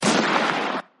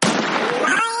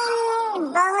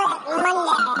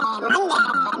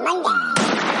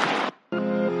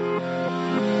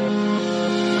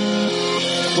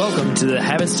Welcome to the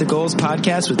Habits to Goals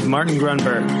podcast with Martin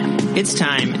Grunberg. It's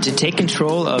time to take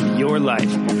control of your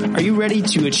life. Are you ready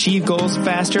to achieve goals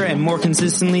faster and more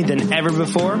consistently than ever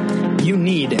before? You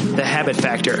need the Habit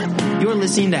Factor. You're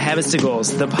listening to Habits to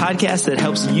Goals, the podcast that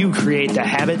helps you create the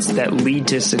habits that lead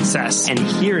to success. And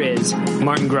here is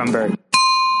Martin Grunberg.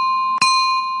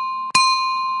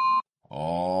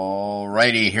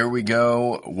 Alrighty, here we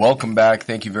go. Welcome back.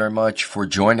 Thank you very much for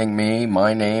joining me.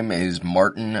 My name is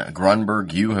Martin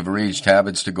Grunberg. You have reached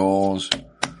Habits to Goals.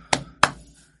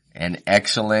 An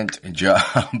excellent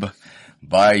job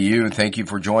by you. Thank you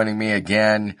for joining me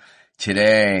again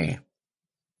today.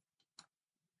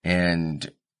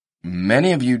 And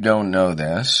many of you don't know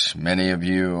this. Many of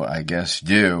you, I guess,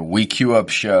 do. We queue up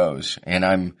shows, and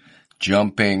I'm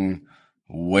jumping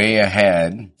way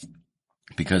ahead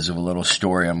because of a little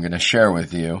story I'm going to share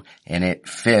with you, and it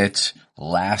fits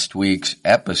last week's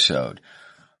episode.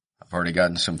 I've already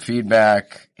gotten some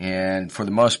feedback, and for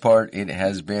the most part, it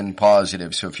has been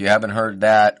positive. So if you haven't heard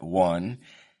that one,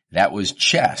 that was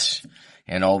chess.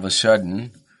 And all of a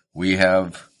sudden, we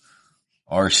have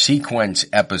our sequence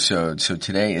episode. So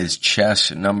today is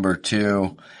chess number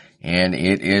 2, and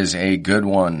it is a good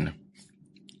one.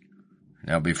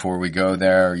 Now, before we go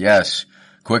there, yes,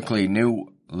 quickly, new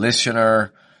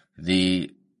listener, the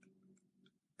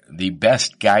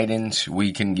best guidance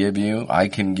I can give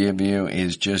you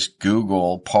is just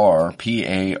Google PARR,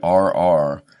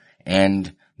 P-A-R-R,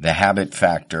 and the Habit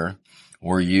Factor,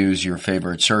 or use your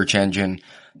favorite search engine.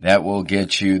 That will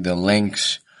get you the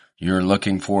links you're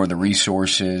looking for, the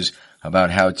resources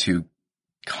about how to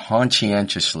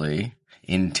conscientiously,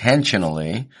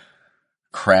 intentionally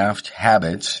craft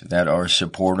habits that are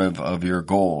supportive of your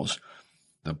goals.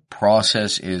 The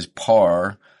process is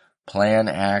PARR, plan,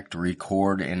 act,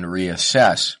 record, and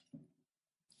reassess.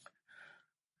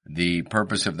 The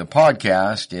purpose of the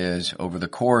podcast is, over the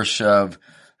course of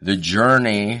the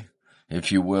journey,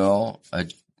 if you will,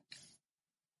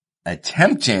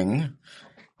 attempting,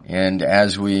 and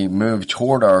as we move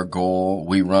toward our goal,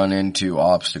 we run into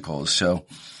obstacles. So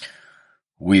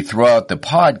we throw out the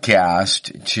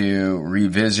podcast to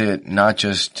revisit not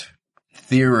just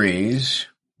theories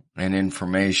and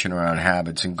information around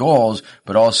habits and goals,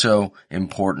 but also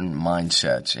important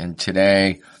mindsets. And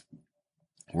today,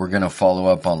 we're going to follow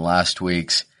up on last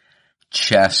week's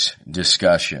chess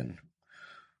discussion.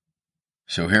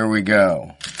 So here we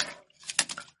go.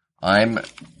 I'm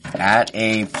at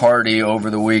a party over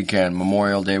the weekend,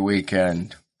 Memorial Day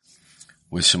weekend,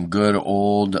 with some good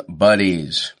old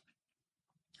buddies.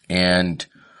 And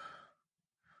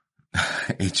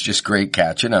it's just great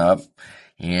catching up.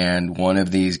 And one of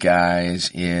these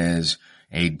guys is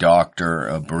a doctor,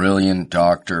 a brilliant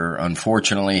doctor.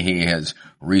 Unfortunately, he has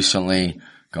recently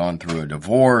gone through a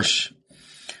divorce.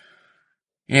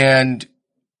 And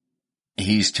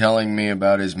he's telling me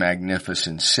about his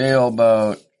magnificent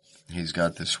sailboat. He's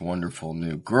got this wonderful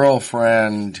new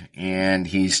girlfriend. And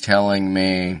he's telling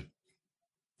me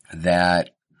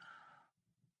that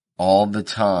all the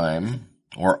time,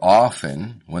 or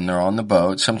often, when they're on the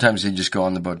boat, sometimes they just go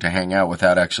on the boat to hang out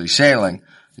without actually sailing.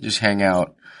 They just hang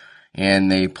out and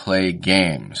they play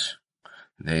games.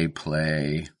 They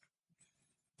play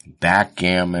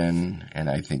backgammon, and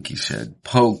I think he said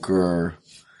poker,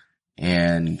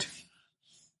 and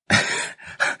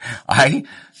I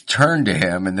turned to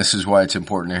him, and this is why it's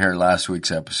important to hear last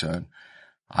week's episode.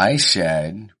 I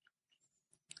said,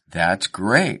 "That's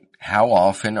great. How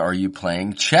often are you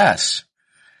playing chess?"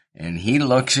 And he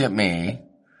looks at me,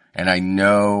 and I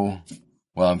know,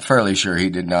 well, I'm fairly sure he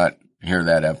did not hear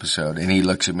that episode. And he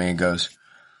looks at me and goes,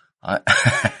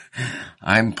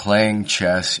 I'm playing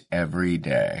chess every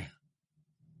day.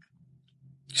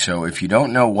 So if you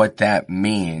don't know what that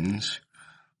means,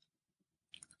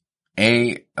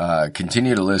 A,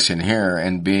 continue to listen here,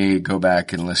 and B, go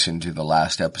back and listen to the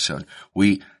last episode.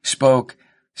 We spoke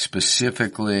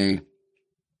specifically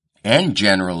and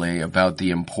generally about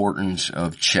the importance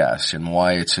of chess and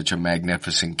why it's such a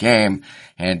magnificent game.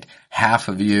 And half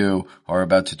of you are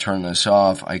about to turn this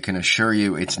off. I can assure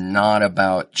you it's not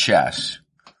about chess.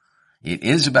 It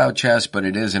is about chess, but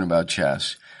it isn't about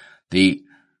chess.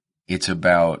 It's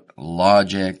about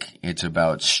logic. It's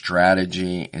about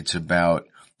strategy. It's about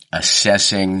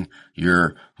assessing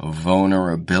your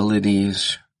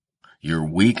vulnerabilities, your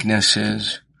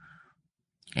weaknesses.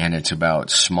 And it's about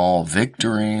small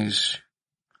victories,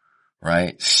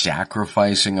 right?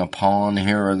 Sacrificing a pawn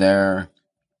here or there.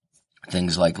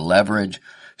 Things like leverage.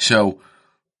 So,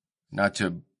 not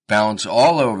to bounce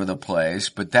all over the place,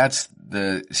 but that's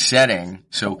the setting.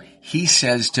 So he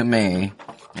says to me,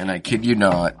 and I kid you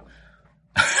not,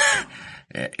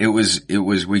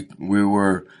 we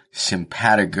were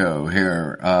simpatico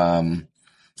here.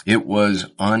 It was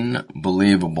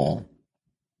unbelievable.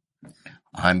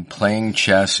 I'm playing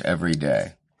chess every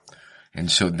day. And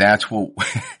so that's what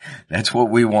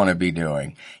we want to be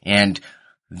doing. And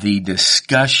the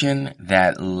discussion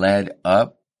that led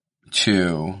up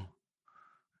to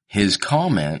his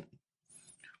comment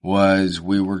was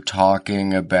we were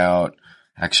talking about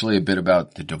actually a bit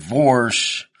about the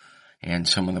divorce and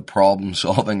some of the problem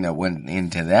solving that went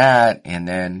into that. And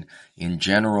then in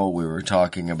general, we were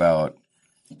talking about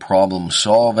problem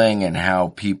solving and how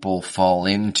people fall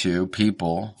into,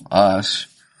 us,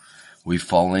 we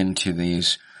fall into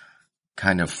these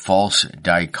kind of false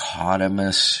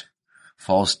dichotomous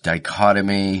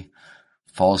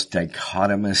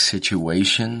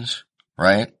situations,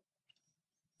 right?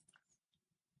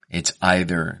 It's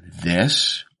either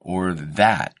this or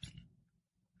that.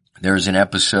 There's an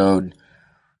episode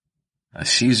a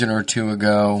season or two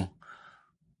ago.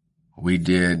 We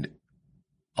did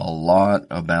a lot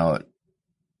about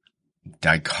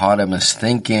dichotomous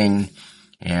thinking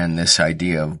and this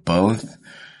idea of both.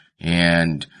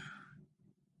 And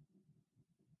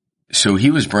so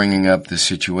he was bringing up the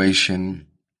situation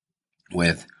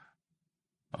with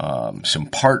some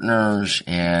partners,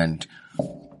 and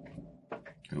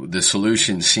the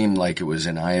solution seemed like it was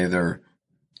in either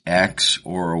X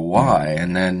or Y.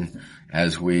 And then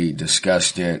as we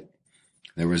discussed it,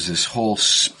 there was this whole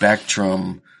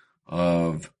spectrum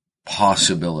of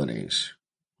possibilities.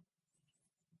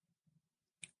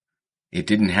 It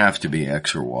didn't have to be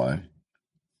X or Y.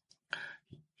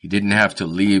 You didn't have to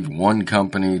leave one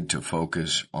company to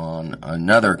focus on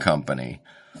another company.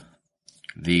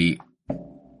 The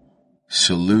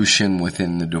solution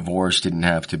within the divorce didn't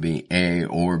have to be A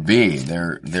or B.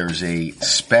 There's a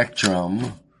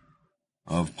spectrum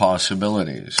of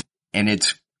possibilities. And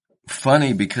it's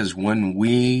funny because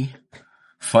the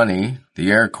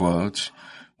air quotes,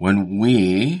 when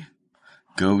we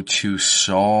go to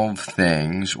solve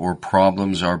things or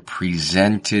problems are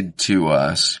presented to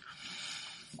us,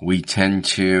 we tend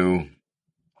to,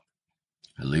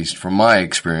 at least from my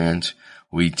experience,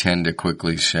 we tend to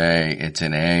quickly say it's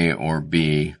an A or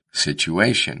B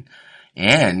situation.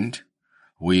 And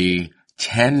we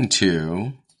tend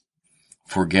to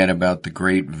forget about the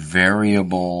great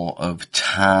variable of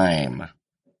time.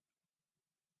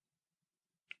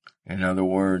 In other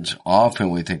words, often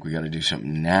we think we got to do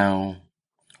something now,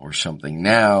 or something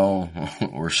now,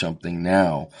 or something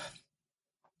now.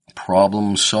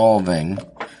 Problem solving,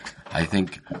 I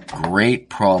think great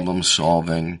problem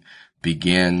solving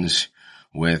begins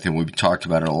with, and we've talked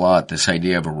about it a lot, this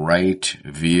idea of a right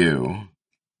view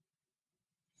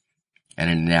and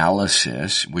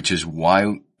analysis, which is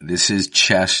why this is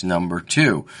chess number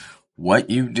 2. What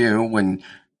you do when,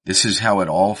 this is how it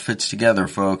all fits together,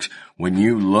 folks. When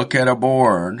you look at a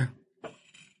board,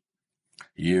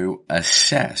 you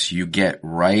assess, you get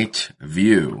right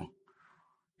view.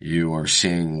 You are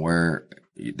seeing where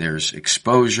there's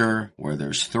exposure, where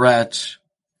there's threats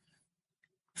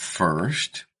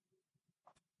first.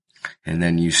 And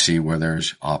then you see where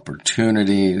there's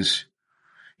opportunities.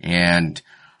 And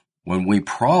when we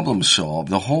problem solve,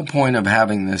 the whole point of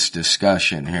having this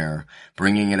discussion here,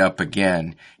 bringing it up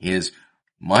again, is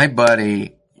my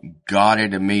buddy got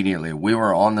it immediately. We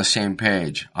were on the same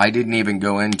page. I didn't even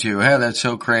go into, hey, that's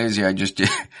so crazy. I just did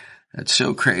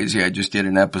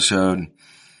an episode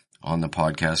on the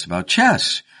podcast about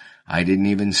chess. I didn't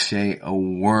even say a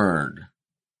word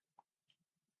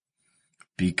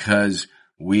because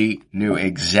we knew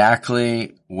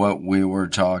exactly what we were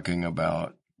talking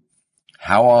about.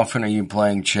 How often are you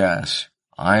playing chess?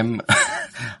 I'm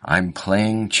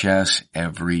playing chess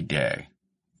every day.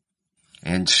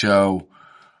 And so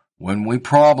when we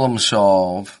problem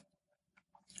solve,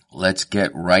 let's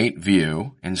get right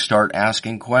view and start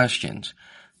asking questions,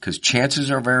 because chances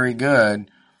are very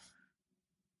good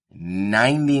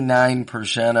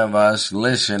 99% of us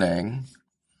listening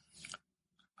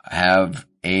have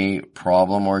a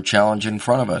problem or a challenge in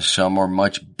front of us. Some are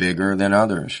much bigger than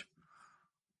others.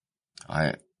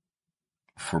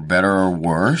 For better or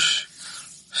worse,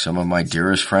 some of my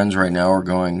dearest friends right now are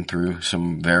going through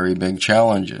some very big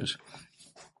challenges.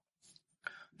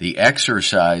 The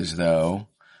exercise, though,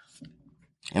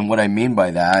 and what I mean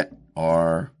by that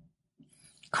are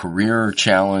career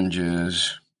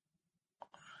challenges,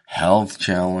 health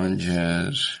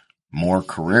challenges, more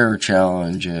career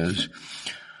challenges.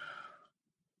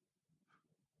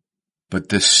 But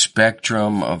the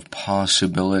spectrum of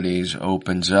possibilities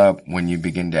opens up when you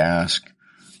begin to ask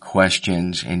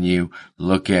questions and you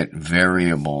look at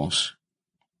variables.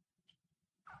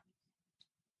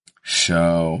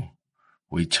 So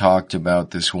we talked about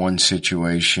this one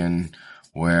situation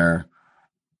where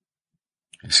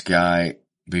this guy,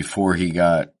 before he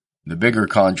got the bigger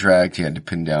contract, he had to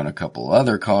pin down a couple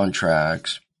other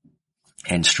contracts.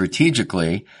 And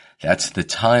strategically, that's the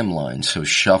timeline. So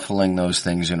shuffling those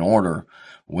things in order,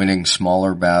 winning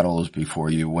smaller battles before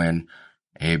you win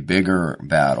a bigger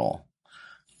battle,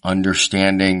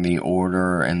 understanding the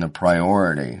order and the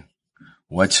priority.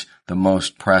 What's the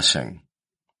most pressing?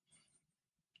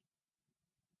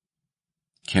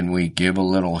 Can we give a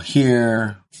little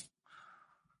here?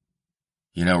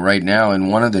 You know, right now in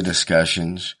one of the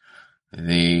discussions,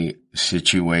 the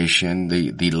situation,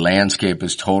 the landscape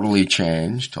has totally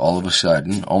changed all of a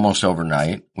sudden, almost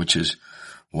overnight, which is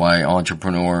why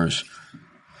entrepreneurs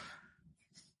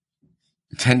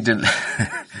tend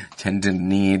to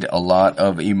need a lot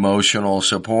of emotional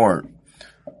support.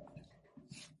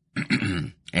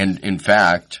 And in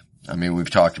fact, I mean, we've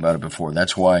talked about it before.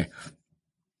 That's why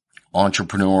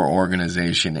Entrepreneur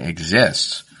Organization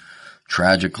exists.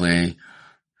 Tragically,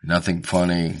 nothing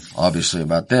funny, obviously,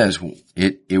 about this.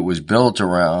 It was built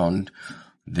around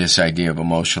this idea of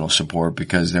emotional support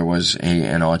because there was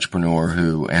an entrepreneur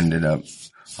who ended up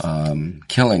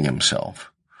killing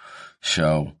himself.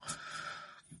 So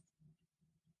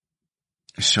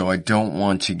I don't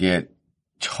want to get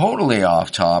totally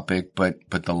off topic, but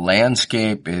the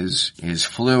landscape is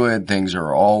fluid. Things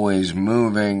are always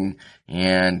moving,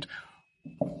 and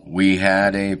we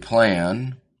had a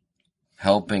plan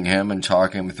helping him and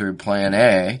talking him through plan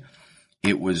A.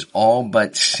 It was all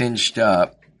but cinched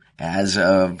up as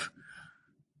of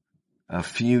a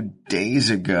few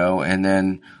days ago, and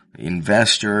then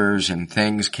investors and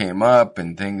things came up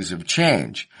and things have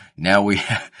changed. Now we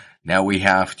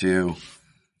have to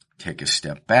take a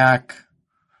step back,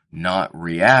 not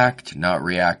react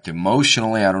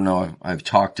emotionally. I don't know if I've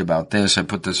talked about this. I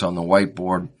put this on the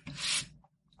whiteboard.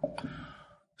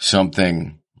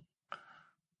 Something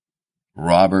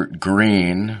Robert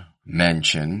Greene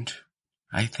mentioned.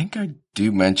 I think I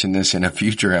do mention this in a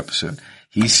future episode.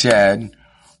 He says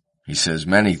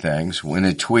many things. In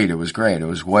a tweet, it was great. It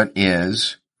was, what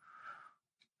is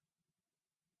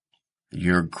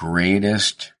your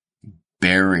greatest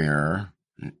barrier?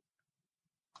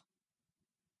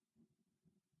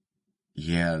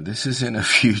 Yeah, this is in a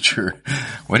future.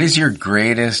 What is your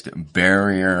greatest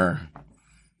barrier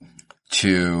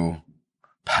to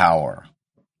power?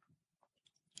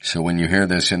 So when you hear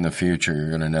this in the future, you're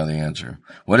going to know the answer.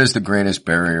 What is the greatest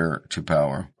barrier to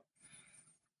power?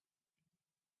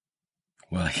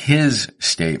 Well, his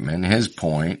statement, his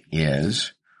point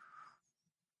is,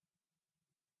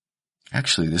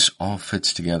 actually, this all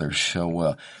fits together so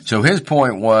well. So his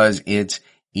point was, it's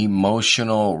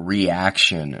emotional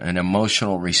reaction, an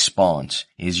emotional response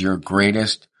is your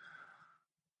greatest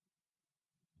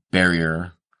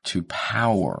barrier to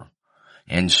power.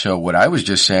 And so what I was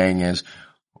just saying is,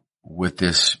 with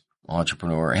this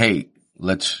entrepreneur, hey,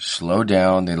 let's slow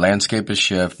down. The landscape is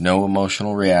shift. No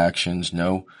emotional reactions.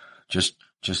 No, just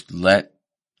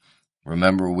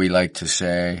remember, we like to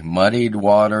say, muddied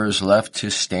waters left to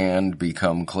stand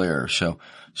become clear. So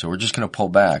we're just going to pull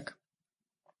back.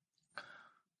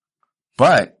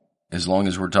 But as long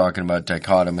as we're talking about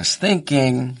dichotomous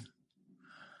thinking,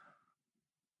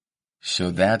 so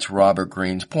that's Robert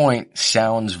Greene's point.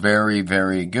 Sounds very,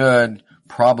 very good.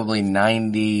 Probably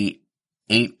 98%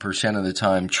 of the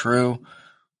time true.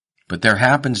 But there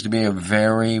happens to be a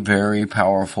very, very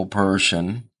powerful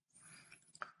person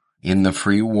in the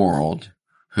free world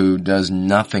who does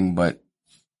nothing but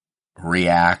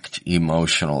react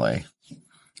emotionally,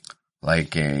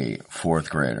 like a fourth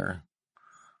grader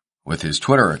with his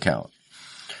Twitter account.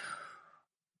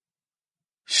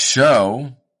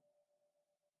 So,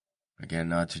 again,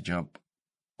 not to jump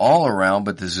all around,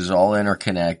 but this is all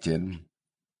interconnected.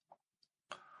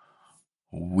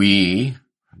 Me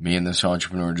and this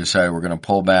entrepreneur decided we're going to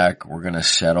pull back, we're going to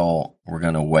settle, we're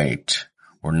going to wait.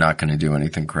 We're not going to do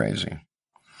anything crazy.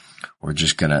 We're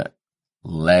just going to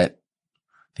let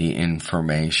the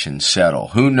information settle.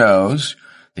 Who knows?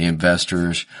 The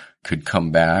investors could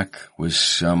come back with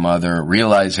some other,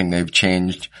 realizing they've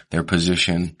changed their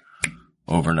position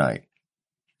overnight.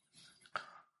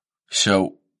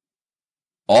 So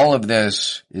all of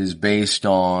this is based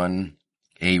on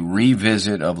a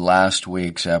revisit of last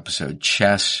week's episode,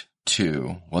 Chess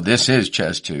 2. Well, this is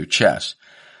Chess 2, Chess.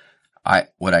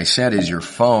 What I said is your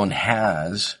phone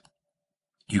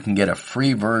you can get a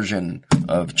free version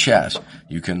of chess.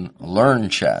 You can learn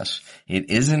chess. It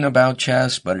isn't about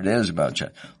chess, but it is about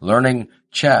chess. Learning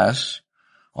chess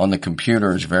on the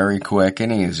computer is very quick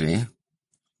and easy,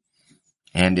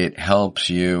 and it helps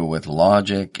you with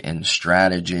logic and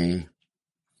strategy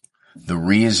the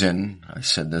reason, I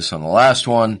said this on the last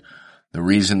one, the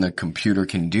reason the computer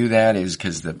can do that is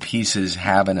because the pieces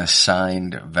have an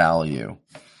assigned value.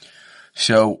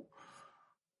 So,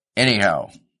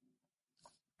 anyhow,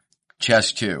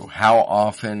 chess 2. How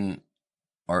often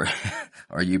are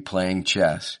you playing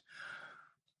chess?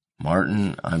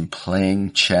 Martin, I'm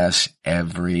playing chess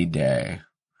every day.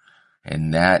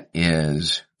 And that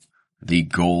is the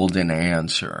golden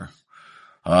answer.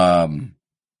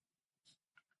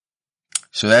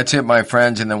 So that's it, my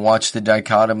friends. And then watch the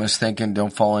dichotomous thinking.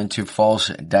 Don't fall into false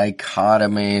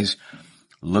dichotomies.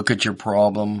 Look at your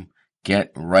problem.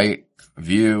 Get right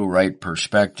view, right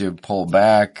perspective. Pull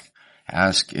back.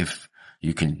 Ask if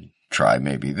you can try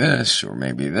maybe this or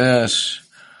maybe this.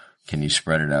 Can you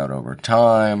spread it out over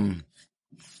time?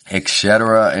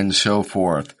 Etc. and so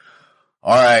forth.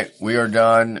 All right, we are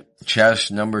done.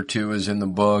 Chess number 2 is in the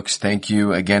books. Thank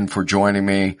you again for joining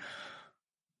me.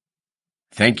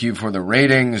 Thank you for the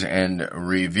ratings and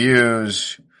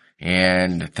reviews.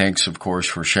 And thanks, of course,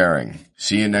 for sharing.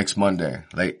 See you next Monday.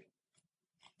 Late.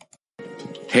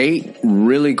 Hey,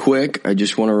 really quick, I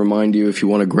just want to remind you, if you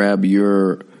want to grab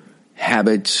your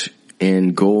habits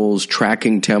and goals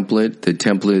tracking template, the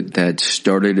template that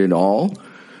started it all,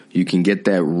 you can get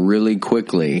that really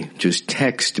quickly. Just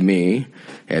text me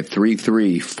at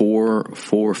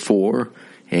 33444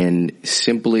 and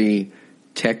simply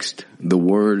text the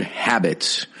word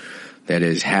habits. That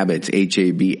is habits,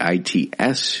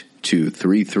 HABITS, to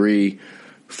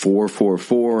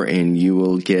 33444, and you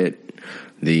will get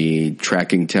the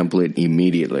tracking template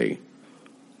immediately.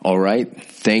 All right.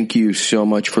 Thank you so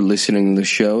much for listening to the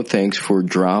show. Thanks for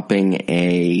dropping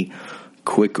a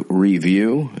quick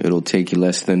review. It'll take you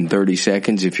less than 30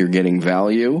 seconds if you're getting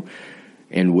value.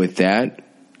 And with that,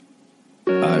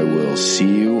 I will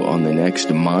see you on the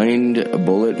next Mind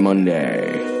Bullet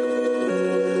Monday.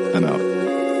 I'm out.